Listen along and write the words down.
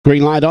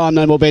Green light on,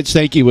 no more bets,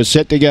 thank you. Was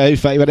set to go,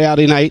 favoured out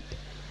in 8.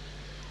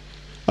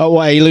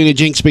 Away, Luna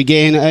Jinx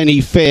began only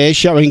fair,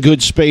 showing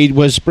good speed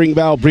was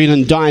Springvale Bryn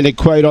and Dinah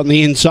Quote. On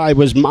the inside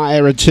was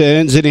Maya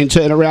Returns, and in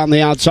turn around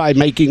the outside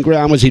making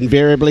ground was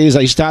Invariably as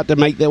they start to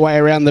make their way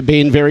around the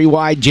bend. Very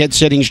wide, Jet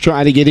Settings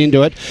trying to get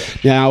into it.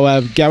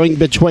 Now going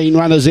between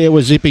runners there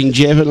was Zipping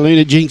Jeff and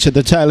Luna Jinx at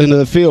the tail end of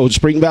the field.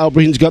 Springvale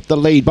Bryn's got the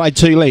lead by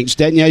 2 lengths.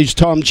 Daniel's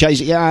Tom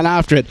chasing on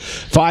after it.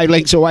 5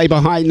 lengths away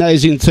behind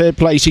those in third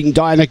placing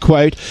Dinah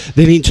Quote.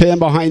 Then in turn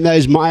behind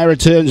those Maya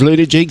Returns.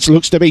 Luna Jinx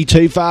looks to be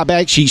too far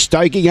back. She's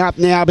stoking up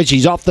now, but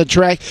she's off the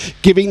track,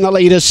 giving the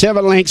leader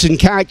 7 lengths and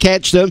can't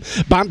catch them.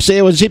 Bumps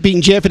there with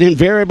Zipping Jeff and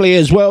Invariably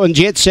as well, and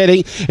Jet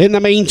Setting. In the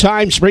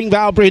meantime,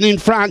 Springvale Bryn in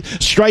front,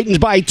 straightens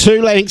by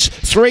 2 lengths,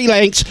 3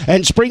 lengths,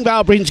 and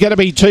Springvale Bryn's going to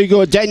be too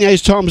good.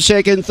 Daniel's Tom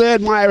second, third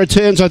Maya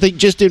Returns, I think,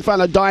 just in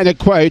front of Dinah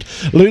Quote.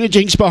 Luna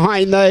Jinx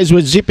behind those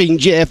with Zipping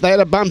Jeff. They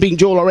had a bumping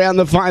duel around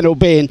the final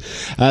bend.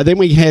 Then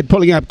we had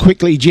pulling up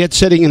quickly Jet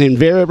Setting and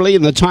Invariably,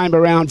 and the time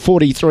around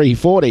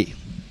 43.40.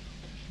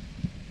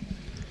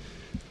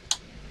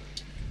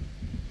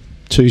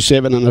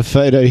 2-7 and a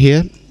photo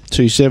here.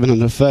 2-7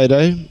 and a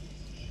photo.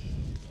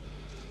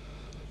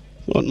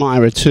 What my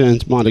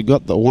returns might have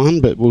got the one,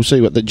 but we'll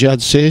see what the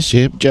judge says.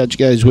 Yep, judge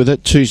goes with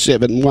it.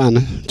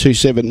 2-7-1.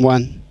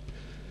 2-7-1.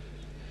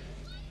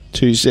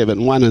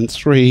 2-7-1 and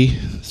 3.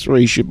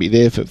 3 should be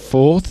there for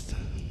fourth.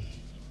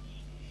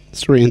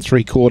 3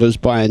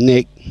 3/4 by a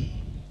neck.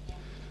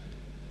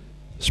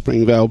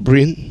 Springvale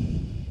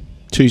Bryn.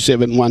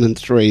 2-7-1 and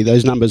 3.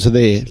 Those numbers are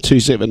there.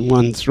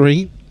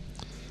 2-7-1-3.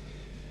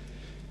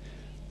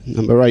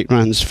 Number 8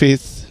 runs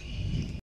 5th.